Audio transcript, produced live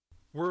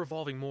We're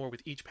evolving more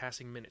with each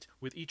passing minute.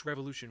 With each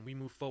revolution, we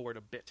move forward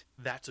a bit.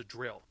 That's a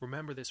drill.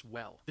 Remember this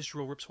well. This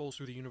drill rips holes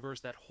through the universe.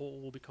 That hole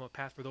will become a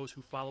path for those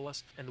who follow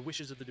us, and the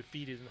wishes of the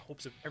defeated and the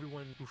hopes of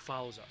everyone who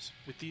follows us.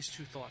 With these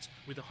two thoughts,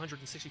 with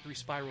 163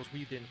 spirals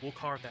weaved in, we'll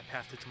carve that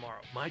path to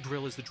tomorrow. My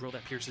drill is the drill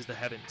that pierces the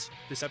heavens.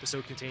 This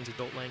episode contains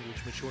adult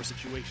language, mature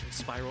situations,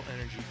 spiral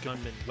energy,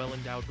 gunmen,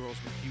 well-endowed girls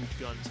with huge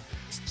guns,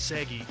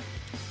 saggy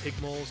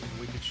pig moles, and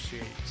wicked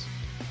shades.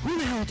 Who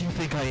the hell do you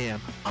think I am?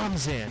 I'm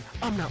Zan.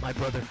 I'm not my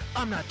brother.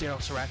 I'm not Daryl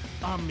Surratt.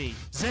 I'm me,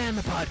 Zan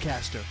the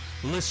podcaster.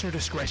 Listener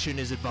discretion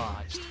is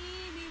advised.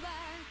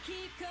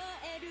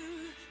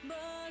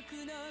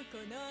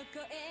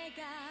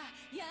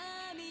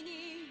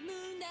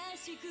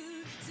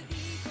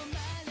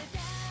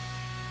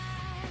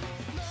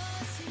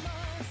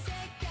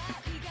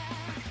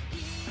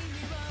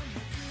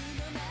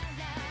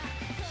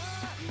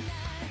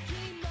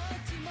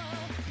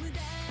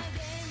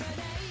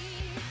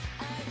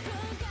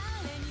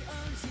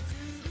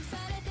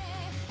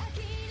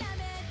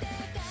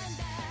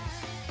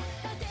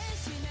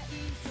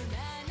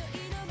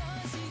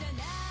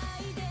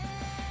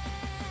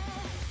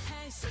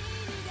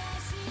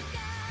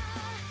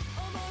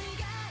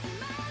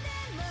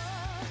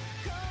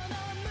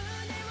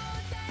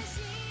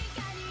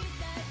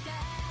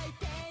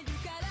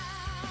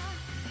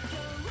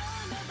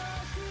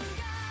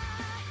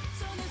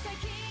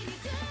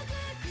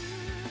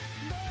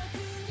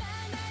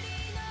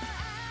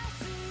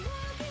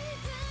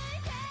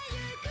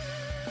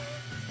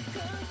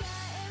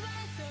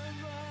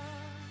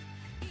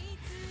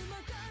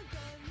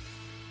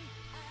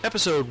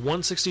 Episode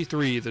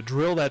 163, The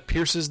Drill That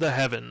Pierces the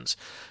Heavens.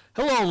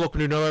 Hello and welcome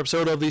to another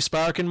episode of the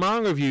Sparkin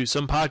Manga Review,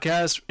 some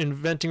podcast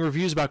inventing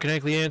reviews about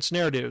kinetically enhanced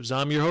narratives.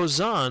 I'm your host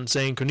Zan,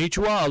 saying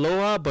konnichiwa,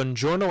 aloha,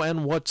 buongiorno,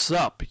 and what's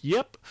up.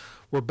 Yep,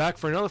 we're back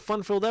for another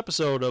fun-filled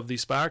episode of the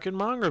Sparkin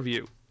Manga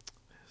Review.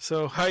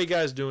 So, how you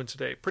guys doing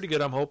today? Pretty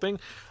good, I'm hoping.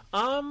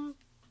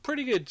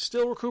 Pretty good.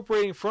 Still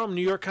recuperating from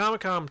New York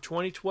Comic Con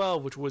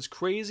 2012, which was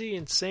crazy,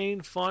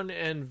 insane, fun,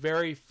 and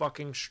very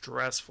fucking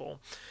stressful.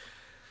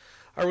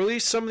 I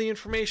released some of the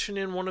information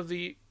in one of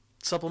the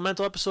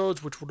supplemental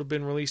episodes, which would have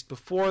been released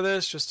before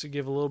this, just to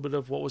give a little bit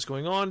of what was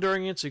going on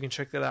during it, so you can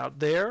check that out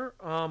there.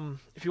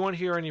 If you want to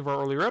hear any of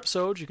our earlier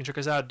episodes, you can check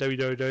us out at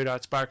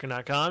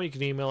www.sparkin.com. You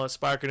can email us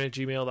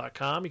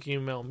sparkin@gmail.com. You can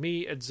email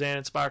me at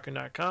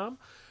zan@sparkin.com.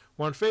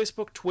 We're on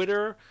Facebook,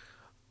 Twitter.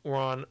 We're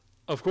on,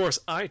 of course,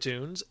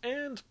 iTunes,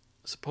 and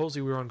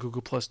supposedly we're on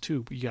Google Plus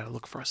too, but you got to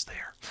look for us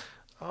there.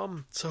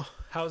 So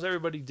how's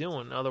everybody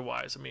doing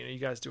otherwise? I mean, are you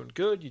guys doing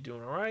good? You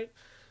doing all right?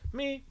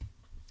 Me,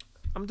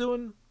 I'm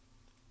doing,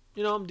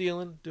 I'm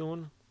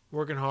doing,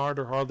 working hard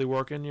or hardly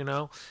working,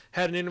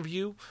 Had an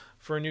interview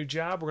for a new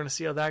job. We're going to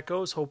see how that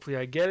goes. Hopefully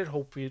I get it.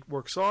 Hopefully it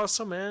works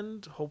awesome.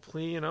 And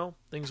hopefully,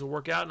 things will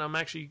work out. And I'm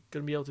actually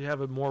going to be able to have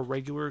a more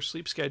regular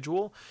sleep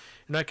schedule.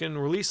 And I can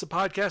release the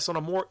podcast on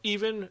a more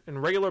even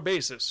and regular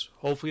basis.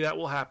 Hopefully that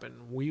will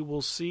happen. We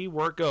will see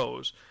where it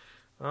goes.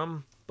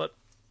 But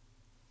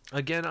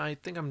again, I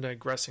think I'm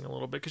digressing a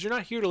little bit because you're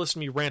not here to listen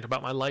to me rant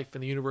about my life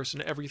and the universe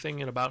and everything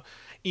and about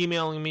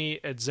emailing me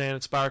at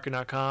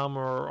zan@sparkin.com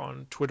or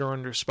on Twitter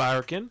under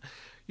Sparkin.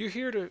 You're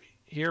here to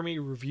hear me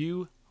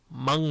review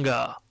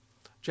manga,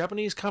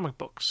 Japanese comic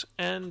books.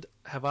 And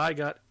have I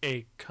got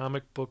a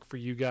comic book for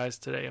you guys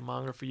today, a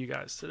manga for you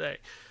guys today?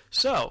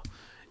 So,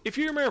 if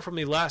you remember from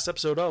the last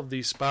episode of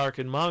the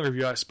Sparkin Manga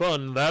Review, I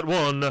spun that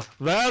one,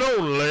 that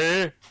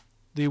only,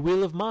 The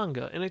Wheel of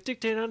Manga. And it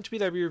dictated on to me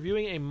that I'd be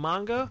reviewing a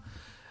manga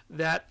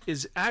that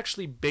is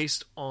actually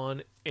based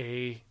on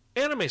a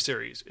anime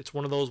series. It's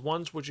one of those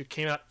ones which it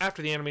came out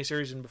after the anime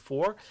series and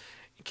before.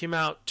 It came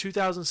out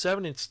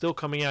 2007. It's still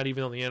coming out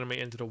even though the anime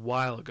ended a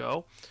while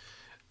ago.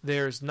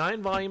 There's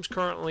 9 volumes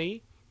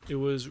currently. It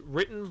was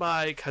written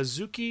by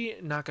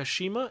Kazuki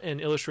Nakashima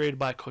and illustrated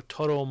by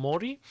Kotaro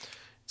Mori.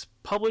 It's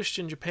published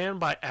in Japan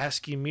by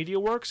ASCII Media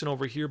Works and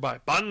over here by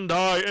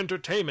Bandai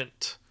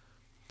Entertainment.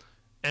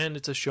 And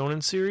it's a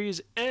shonen series,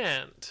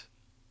 and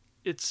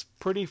it's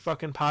pretty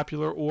fucking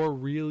popular or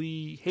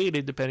really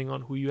hated depending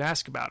on who you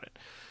ask about it.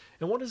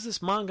 And what is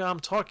this manga I'm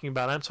talking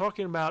about? I'm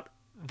talking about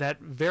that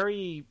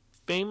very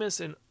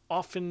famous and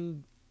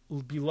often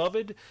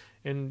beloved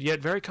and yet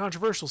very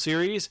controversial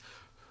series,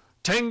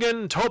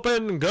 Tengen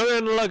Toppa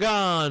Gurren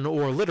Lagann,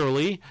 or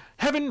literally,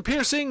 Heaven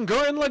Piercing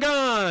Gurren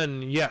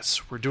Lagann.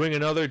 Yes, we're doing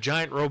another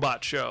giant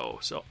robot show,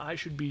 so I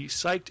should be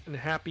psyched and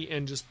happy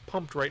and just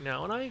pumped right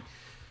now. And I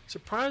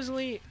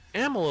surprisingly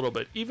am a little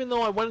bit, even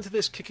though I went into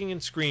this kicking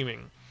and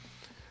screaming.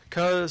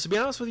 Because, to be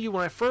honest with you,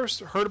 when I first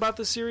heard about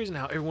this series and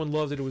how everyone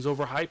loved it, it was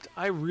overhyped,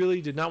 I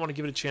really did not want to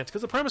give it a chance,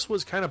 because the premise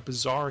was kind of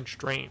bizarre and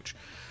strange.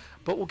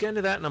 But we'll get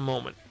into that in a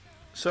moment.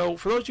 So,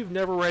 for those who've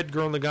never read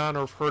Gurren Lagann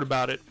or have heard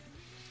about it,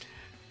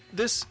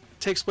 this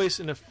takes place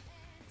in a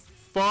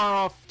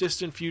far-off,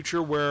 distant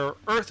future where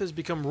Earth has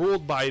become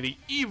ruled by the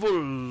evil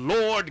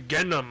Lord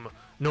Genom,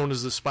 known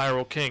as the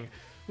Spiral King,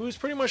 who has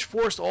pretty much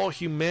forced all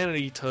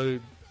humanity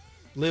to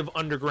live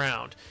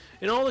underground.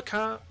 And all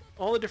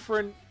the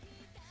different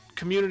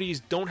communities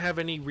don't have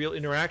any real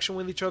interaction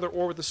with each other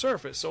or with the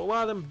surface. So a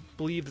lot of them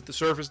believe that the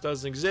surface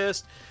doesn't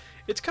exist.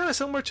 It's kind of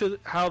similar to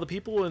how the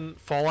people in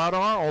Fallout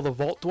are, all the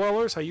vault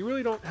dwellers, how you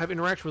really don't have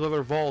interaction with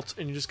other vaults,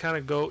 and you just kind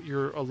of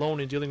you're alone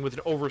and dealing with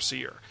an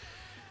overseer.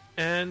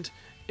 And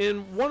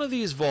in one of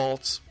these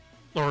vaults,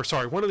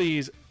 one of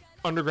these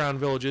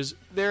underground villages,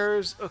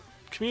 there's a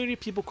community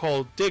of people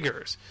called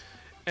diggers.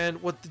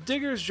 And what the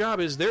diggers' job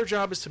is, their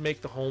job is to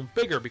make the home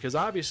bigger, because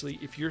obviously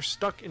if you're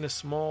stuck in a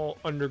small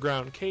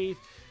underground cave,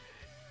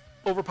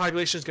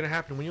 overpopulation is going to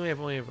happen. When you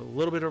only have a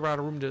little bit of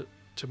room to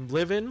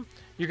live in,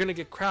 you're going to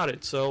get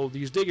crowded. So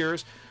these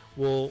diggers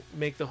will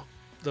make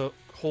the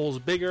holes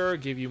bigger,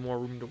 give you more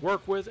room to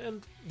work with,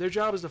 and their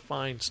job is to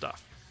find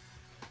stuff.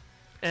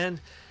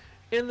 And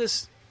in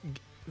this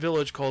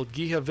village called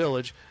Giha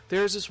Village,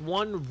 there's this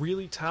one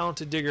really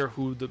talented digger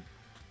who the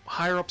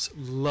higher-ups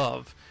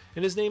love,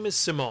 and his name is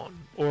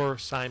Simone, or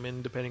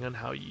Simon, depending on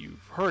how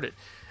you've heard it.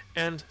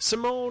 And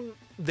Simone,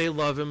 they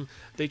love him,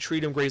 they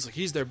treat him great, like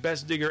he's their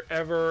best digger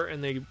ever,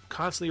 and they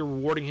constantly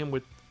rewarding him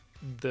with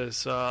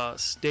this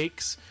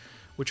steaks,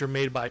 which are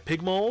made by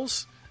pig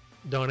moles.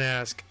 Don't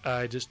ask,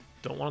 I just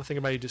don't want to think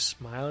about it, just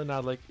smile and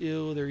nod like,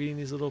 ew, they're eating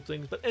these little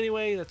things. But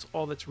anyway, that's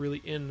all that's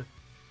really in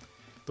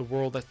the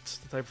world, that's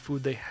the type of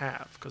food they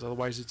have, because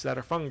otherwise it's that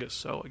or fungus,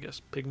 so I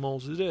guess pig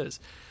moles it is.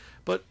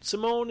 But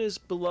Simone is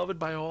beloved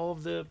by all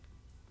of the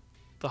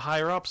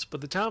higher-ups,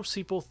 but the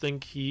townspeople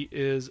think he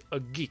is a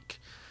geek,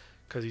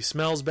 because he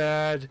smells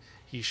bad,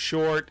 he's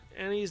short,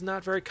 and he's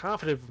not very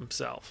confident of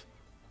himself.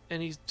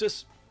 And he's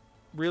just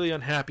really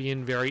unhappy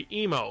and very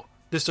emo.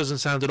 This doesn't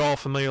sound at all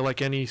familiar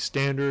like any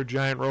standard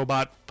giant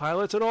robot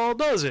pilots at all,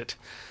 does it?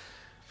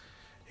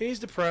 He's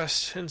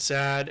depressed and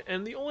sad,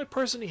 and the only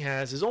person he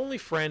has, his only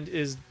friend,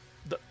 is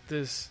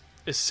this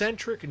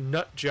eccentric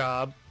nut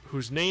job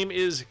whose name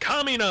is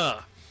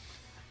Kamina.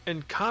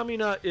 And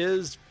Kamina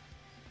is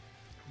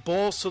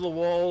balls to the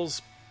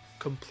walls,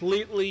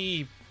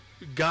 completely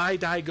Guy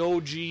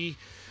Daigoji,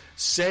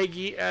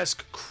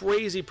 Sagi-esque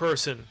crazy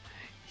person.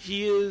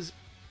 He is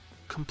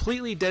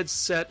completely dead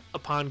set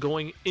upon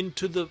going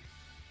into the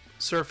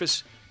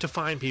surface to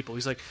find people.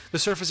 He's like, the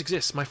surface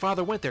exists. My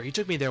father went there. He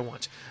took me there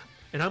once.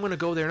 And I'm going to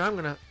go there and I'm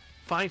going to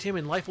find him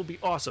and life will be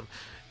awesome.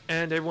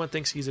 And everyone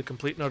thinks he's a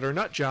complete and utter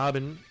nut job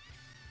and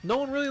no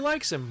one really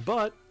likes him,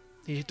 but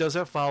he does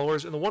have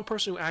followers, and the one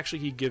person who actually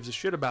he gives a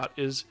shit about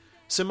is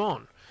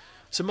Simone.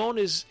 Simone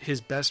is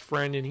his best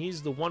friend, and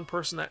he's the one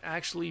person that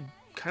actually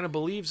kind of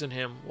believes in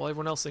him, while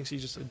everyone else thinks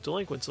he's just a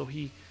delinquent, so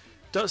he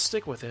does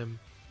stick with him,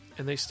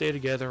 and they stay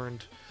together,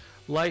 and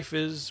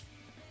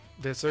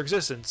that's their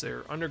existence.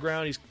 They're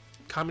underground.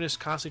 Communists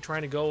constantly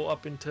trying to go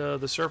up into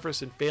the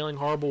surface and failing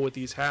horrible with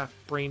these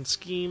half-brained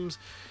schemes,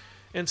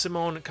 and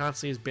Simone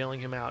constantly is bailing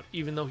him out,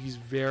 even though he's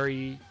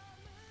very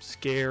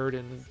scared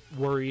and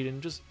worried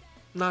and just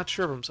not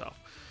sure of himself.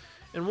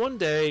 And one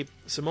day,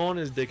 Simone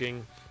is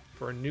digging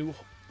for a new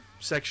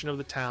section of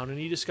the town, and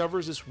he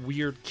discovers this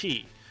weird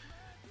key.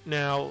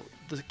 Now,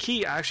 the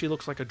key actually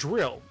looks like a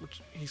drill,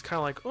 which he's kind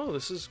of like, oh,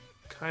 this is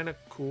kind of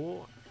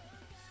cool.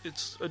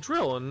 It's a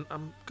drill, and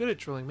I'm good at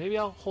drilling. Maybe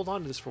I'll hold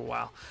on to this for a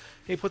while.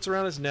 He puts it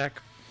around his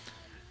neck,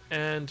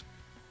 and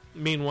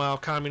meanwhile,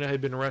 Kamina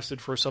had been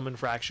arrested for some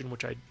infraction,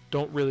 which I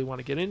don't really want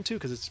to get into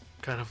because it's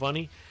kind of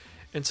funny.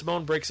 And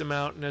Simone breaks him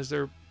out, and as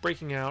they're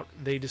breaking out,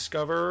 they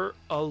discover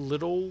a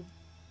little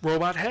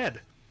robot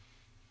head.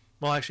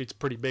 Well, actually, it's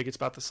pretty big. It's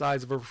about the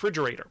size of a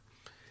refrigerator.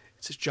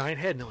 It's this giant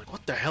head, and they're like,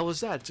 what the hell is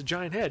that? It's a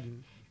giant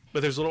head.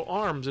 But there's little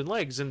arms and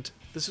legs, and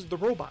this is the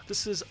robot.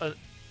 This is a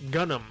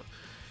Gundam.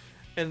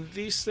 And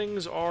these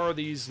things are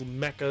these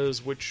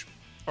mechas which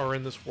are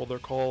in this world. They're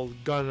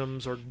called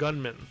Gundams or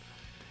gunmen.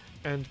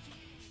 And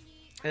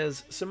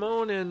as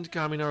Simone and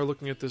Kamina are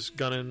looking at this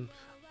Gundam,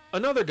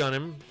 another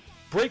Gundam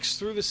breaks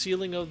through the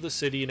ceiling of the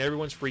city, and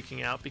everyone's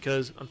freaking out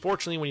because,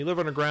 unfortunately, when you live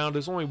underground,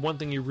 there's only one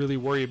thing you really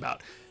worry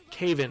about: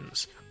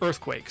 cave-ins,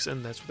 earthquakes,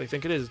 and that's what they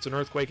think it is. It's an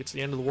earthquake, it's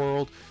the end of the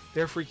world.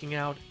 They're freaking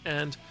out,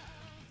 and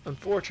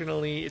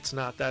unfortunately, it's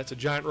not that. It's a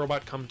giant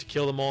robot come to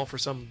kill them all for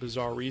some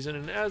bizarre reason,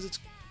 and as it's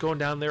going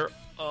down there,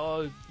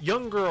 a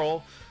young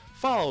girl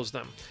follows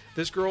them.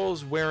 This girl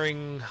is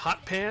wearing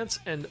hot pants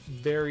and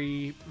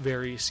very,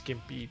 very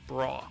skimpy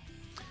bra.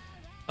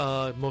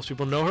 Most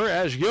people know her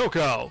as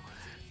Yoko.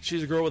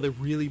 She's a girl with a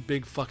really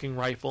big fucking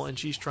rifle, and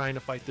she's trying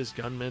to fight this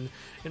gunman.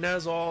 And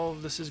as all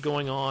of this is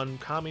going on,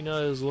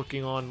 Kamina is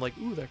looking on like,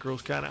 ooh, that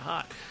girl's kind of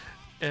hot.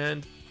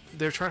 And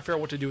they're trying to figure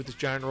out what to do with this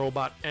giant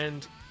robot.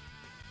 And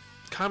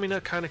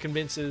Kamina kind of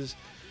convinces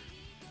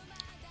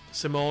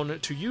Simone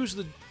to use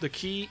the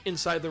key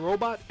inside the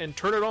robot and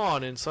turn it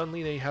on. And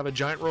suddenly they have a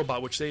giant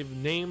robot, which they've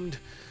named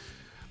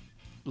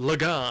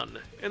Lagan.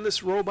 And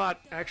this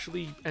robot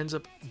actually ends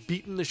up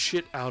beating the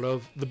shit out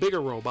of the bigger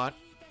robot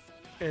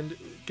and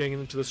getting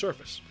them to the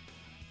surface.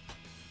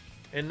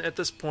 And at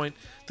this point,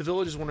 the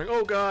village is wondering,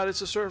 oh god, it's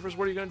the surface,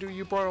 what are you going to do?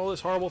 You brought all these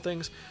horrible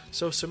things.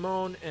 So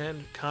Simone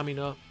and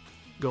Kamina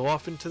go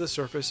off into the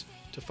surface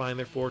to find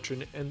their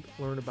fortune and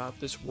learn about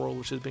this world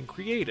which has been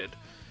created.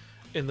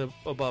 in the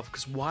above,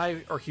 because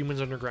why are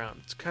humans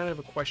underground? It's kind of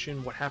a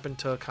question. What happened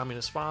to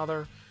Kamina's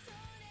father?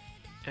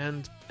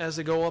 And as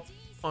they go up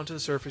onto the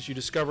surface, you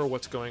discover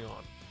what's going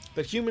on.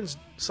 That humans,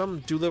 some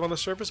do live on the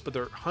surface, but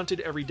they're hunted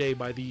every day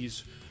by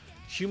these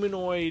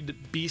humanoid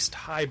beast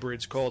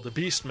hybrids called the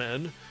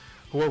Beastmen,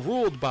 who are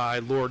ruled by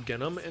Lord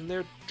Genom, and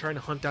they're trying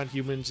to hunt down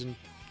humans and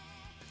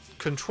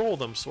control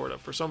them, sort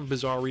of, for some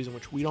bizarre reason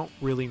which we don't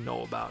really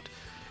know about.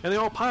 And they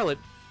all pilot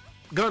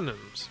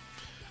Gundams.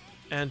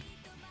 And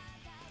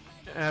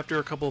after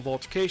a couple of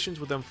altercations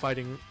with them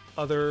fighting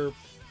other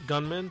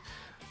gunmen,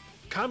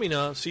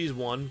 Kamina sees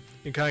one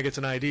and kind of gets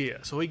an idea.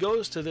 So he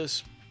goes to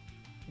this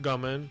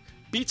gunman,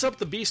 beats up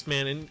the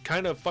Beastman, and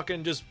kind of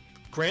fucking just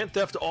Grand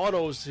Theft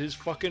Autos his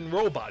fucking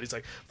robot. He's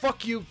like,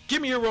 fuck you,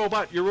 give me your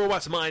robot. Your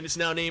robot's mine. Its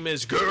now name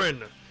is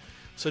Gurren.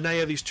 So now you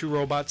have these two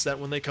robots that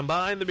when they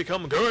combine, they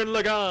become Gurren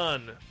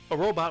Lagann, a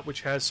robot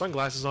which has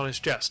sunglasses on his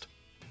chest.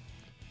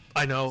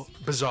 I know,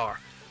 bizarre,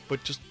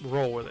 but just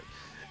roll with it.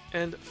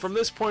 And from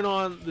this point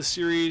on, the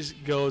series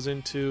goes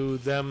into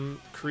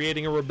them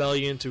creating a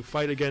rebellion to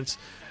fight against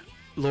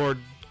Lord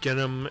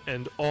Genom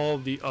and all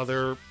the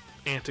other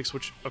antics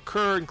which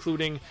occur,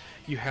 including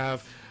you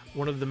have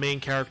one of the main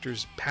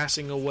characters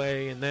passing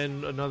away, and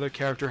then another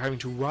character having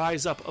to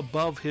rise up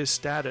above his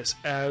status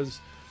as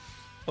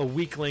a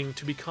weakling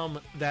to become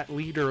that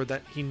leader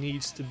that he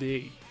needs to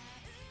be.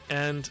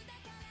 And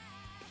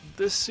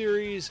this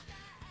series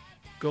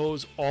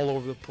goes all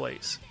over the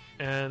place,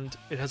 and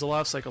it has a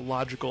lot of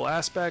psychological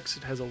aspects.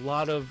 It has a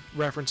lot of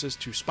references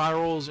to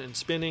spirals and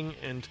spinning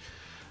and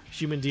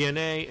human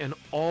DNA and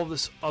all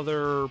this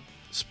other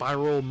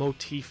spiral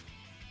motif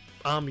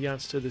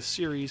ambiance to this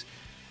series.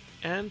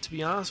 And to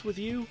be honest with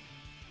you,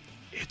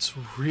 it's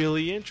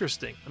really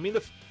interesting. I mean,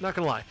 not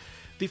gonna lie,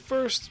 the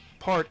first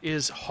part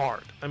is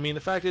hard. I mean,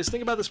 the fact is,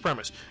 think about this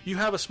premise. You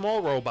have a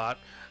small robot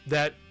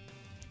that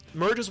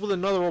merges with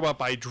another robot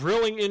by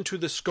drilling into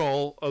the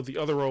skull of the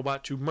other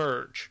robot to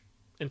merge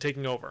and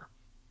taking over.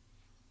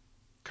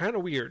 Kind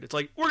of weird. It's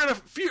like, we're gonna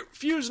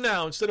fuse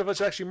now. Instead of us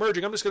actually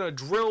merging, I'm just gonna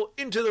drill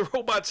into the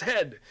robot's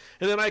head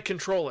and then I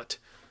control it.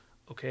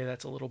 Okay,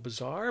 that's a little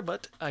bizarre,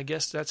 but I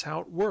guess that's how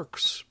it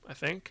works, I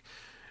think.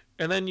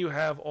 And then you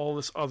have all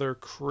this other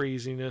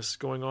craziness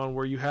going on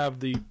where you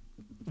have the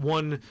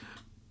one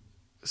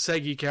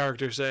Segi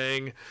character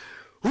saying,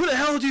 "Who the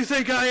hell do you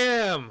think I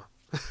am?"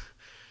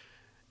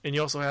 And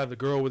you also have the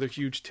girl with her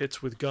huge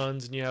tits with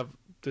guns, and you have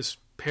this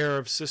pair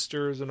of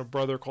sisters and a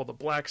brother called the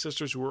Black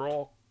Sisters, who are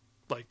all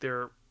like,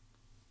 they're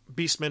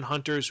beastmen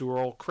hunters who are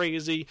all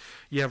crazy.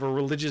 You have a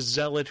religious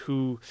zealot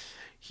who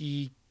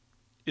he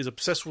is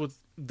obsessed with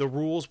the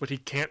rules, but he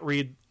can't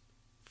read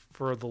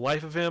for the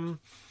life of him.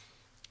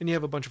 And you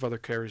have a bunch of other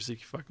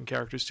fucking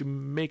characters to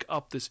make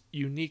up this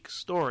unique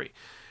story.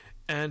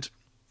 And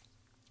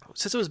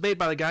since it was made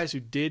by the guys who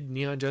did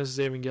Neon Genesis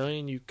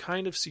Evangelion, you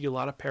kind of see a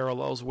lot of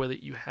parallels where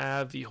that you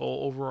have the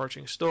whole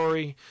overarching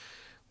story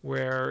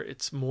where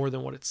it's more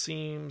than what it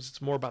seems.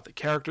 It's more about the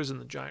characters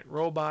and the giant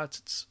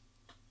robots.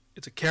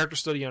 It's a character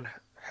study on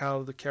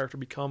how the character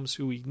becomes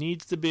who he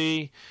needs to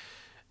be.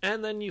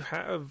 And then you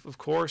have, of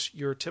course,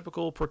 your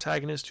typical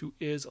protagonist who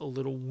is a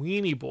little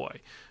weenie boy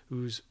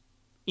who's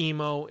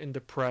emo and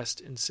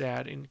depressed and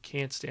sad and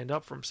can't stand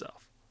up for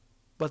himself.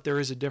 But there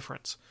is a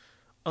difference.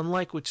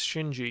 Unlike with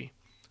Shinji,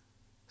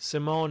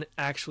 Simone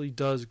actually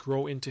does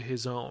grow into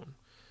his own.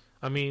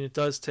 I mean, it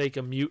does take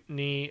a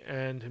mutiny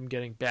and him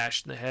getting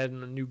bashed in the head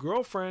and a new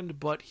girlfriend,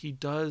 but he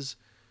does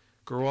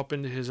grow up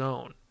into his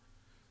own.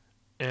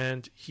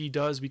 And he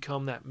does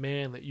become that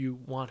man that you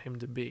want him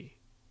to be.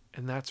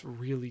 And that's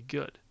really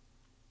good.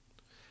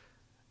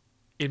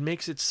 It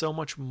makes it so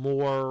much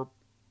more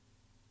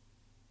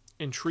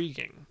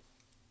intriguing.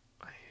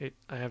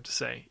 I have to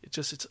say.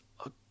 It's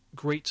a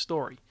great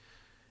story.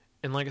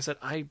 And like I said,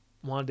 I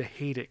wanted to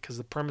hate it because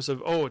the premise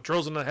of, it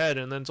drills in the head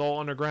and then it's all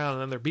underground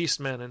and then they're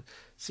beastmen, and it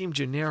seemed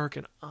generic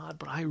and odd,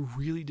 but I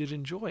really did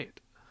enjoy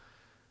it.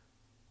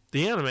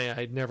 The anime I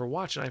had never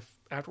watched, and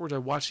afterwards I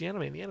watched the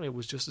anime, and the anime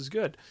was just as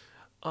good.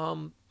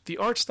 The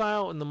art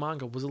style in the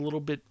manga was a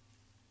little bit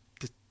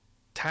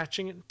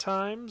detaching at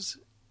times.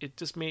 It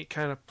just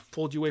kind of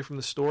pulled you away from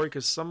the story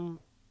because some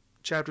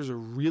chapters are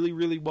really,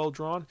 really well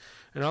drawn,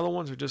 and other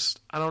ones are just,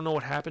 I don't know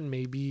what happened.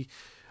 Maybe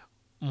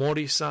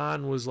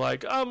Mori-san was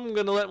like, I'm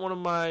going to let one of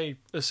my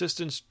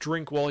assistants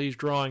drink while he's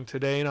drawing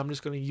today, and I'm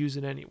just going to use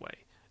it anyway.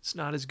 It's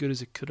not as good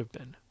as it could have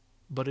been,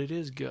 but it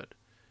is good.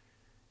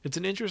 It's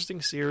an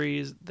interesting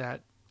series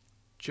that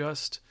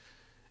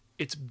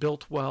it's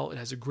built well. It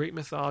has a great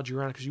mythology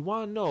around it because you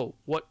want to know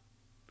what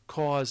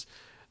caused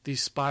the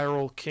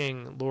Spiral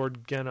King,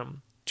 Lord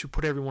Genom, to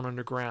put everyone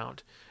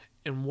underground,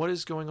 and what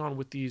is going on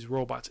with these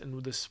robots and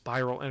with the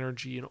spiral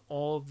energy and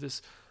all of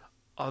this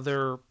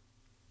other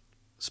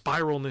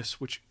spiralness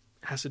which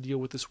has to deal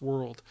with this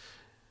world,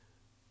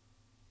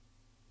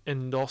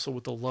 and also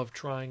with the love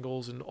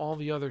triangles and all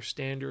the other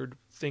standard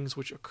things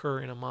which occur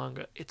in a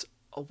manga. It's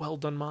a well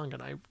done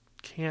manga, and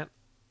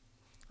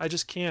I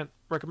just can't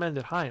recommend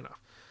it high enough.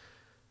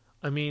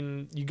 I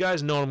mean, you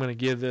guys know I'm going to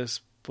give this,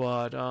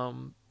 but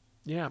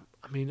yeah,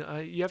 I mean,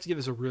 you have to give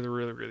this a really,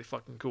 really, really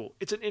fucking cool.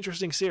 It's an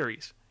interesting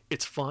series.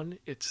 It's fun.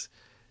 It's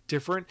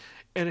different,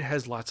 and it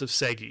has lots of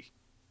seigi.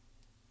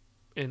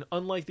 And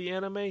unlike the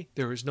anime,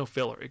 there is no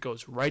filler. It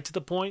goes right to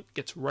the point,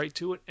 gets right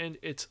to it, and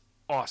it's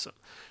awesome.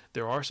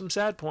 There are some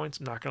sad points,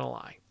 I'm not going to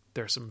lie.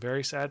 There are some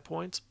very sad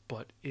points,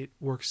 but it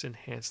works to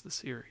enhance the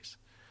series.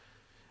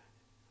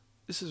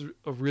 This is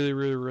a really,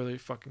 really, really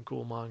fucking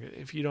cool manga.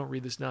 If you don't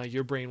read this now,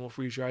 your brain will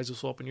freeze, your eyes will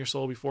swell up, and your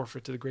soul will be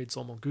forfeit to the great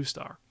Solmo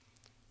Gustar.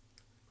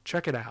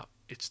 Check it out.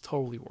 It's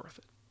totally worth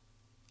it.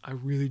 I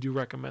really do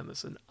recommend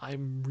this, and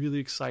I'm really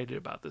excited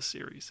about this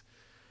series.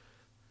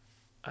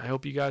 I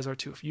hope you guys are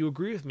too. If you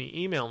agree with me,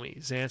 email me,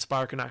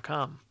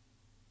 zansparkin.com,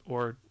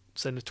 or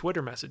send a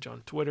Twitter message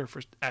on Twitter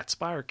for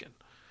 @Spirakin.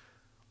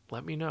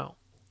 Let me know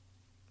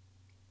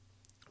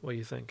what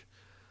you think.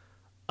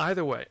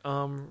 Either way,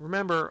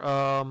 remember,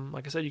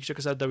 like I said, you can check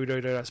us out at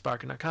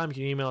www.spirakin.com. You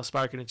can email us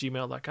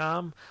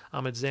spirakin@gmail.com.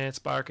 I'm at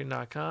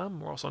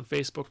zanspirakin.com. We're also on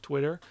Facebook,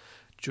 Twitter.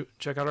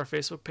 Check out our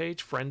Facebook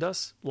page, friend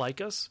us,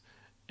 like us,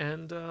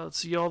 and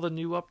see all the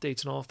new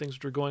updates and all the things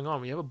that are going on.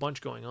 We have a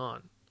bunch going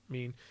on. I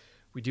mean,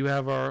 we do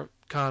have our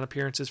con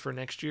appearances for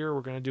next year.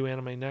 We're going to do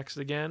Anime Next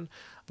again.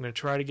 I'm going to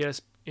try to get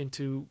us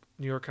into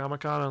New York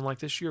Comic Con. Unlike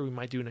this year, we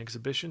might do an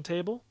exhibition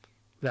table.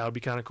 That would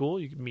be kind of cool.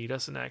 You could meet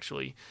us and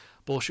actually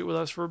bullshit with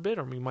us for a bit,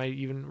 or we might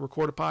even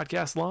record a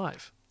podcast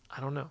live. I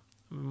don't know.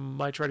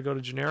 Might try to go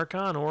to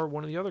Genericon or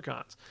one of the other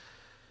cons.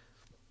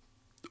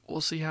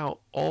 We'll see how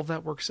all of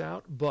that works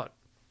out, but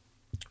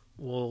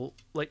we'll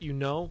let you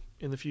know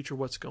in the future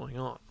what's going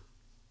on.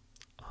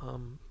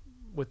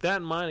 With that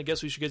in mind, I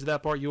guess we should get to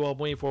that part you all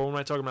waiting for. What am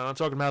I talking about? I'm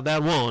talking about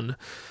that one,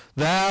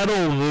 that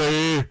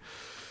only,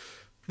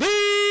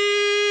 the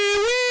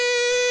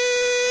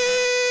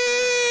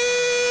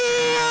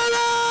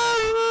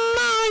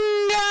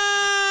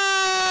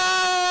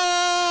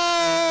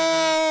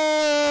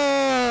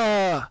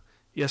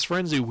Yes,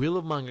 friends, the Wheel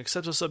of Manga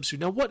accepts a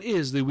substitute. Now, what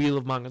is the Wheel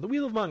of Manga? The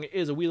Wheel of Manga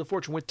is a Wheel of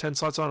Fortune with 10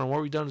 slots on it. And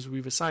what we've done is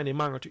we've assigned a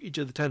manga to each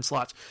of the 10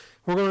 slots.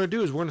 What we're going to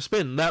do is we're going to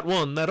spin that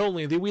one, that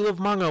only, the Wheel of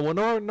Manga.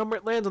 Whatever number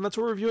it lands on, that's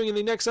what we're reviewing in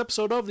the next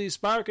episode of the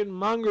Spirakin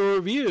Manga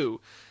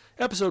Review.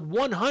 Episode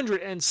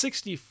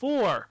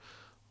 164.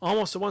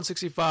 Almost to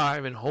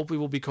 165, and hopefully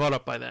we'll be caught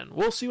up by then.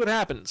 We'll see what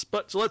happens.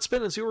 But so let's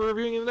spin and see what we're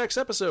reviewing in the next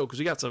episode, because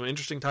we got some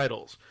interesting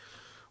titles.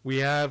 We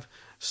have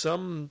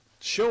some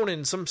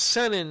shonen, some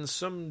seinen,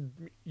 some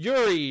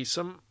yuri,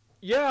 some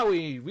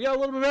yaoi. We got a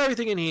little bit of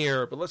everything in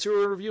here, but let's see what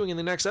we're reviewing in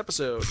the next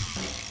episode.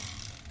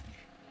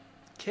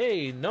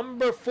 Okay,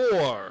 number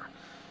 4.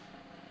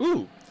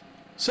 Ooh.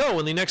 So,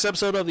 in the next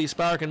episode of the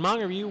Spirakin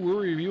Manga Review,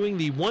 we're reviewing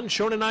the One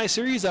Shonen Ai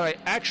series that I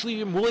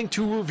actually am willing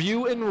to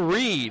review and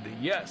read.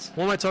 Yes.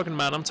 What am I talking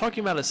about? I'm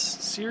talking about a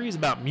series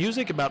about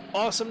music, about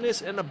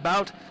awesomeness, and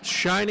about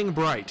shining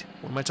bright.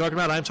 What am I talking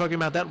about? I'm talking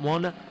about that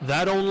one,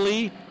 that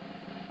only,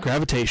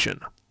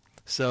 Gravitation.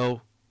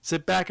 So,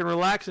 sit back and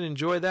relax and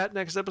enjoy that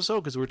next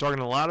episode, because we're talking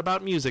a lot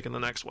about music in the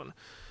next one.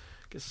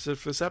 Guess that's it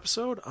for this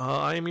episode.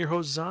 I am your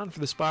host, Zan, for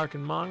the Spirakin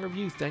Manga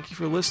Review. Thank you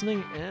for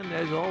listening, and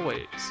as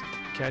always,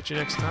 catch you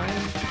next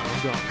time.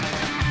 I'm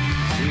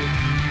gone. See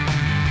you.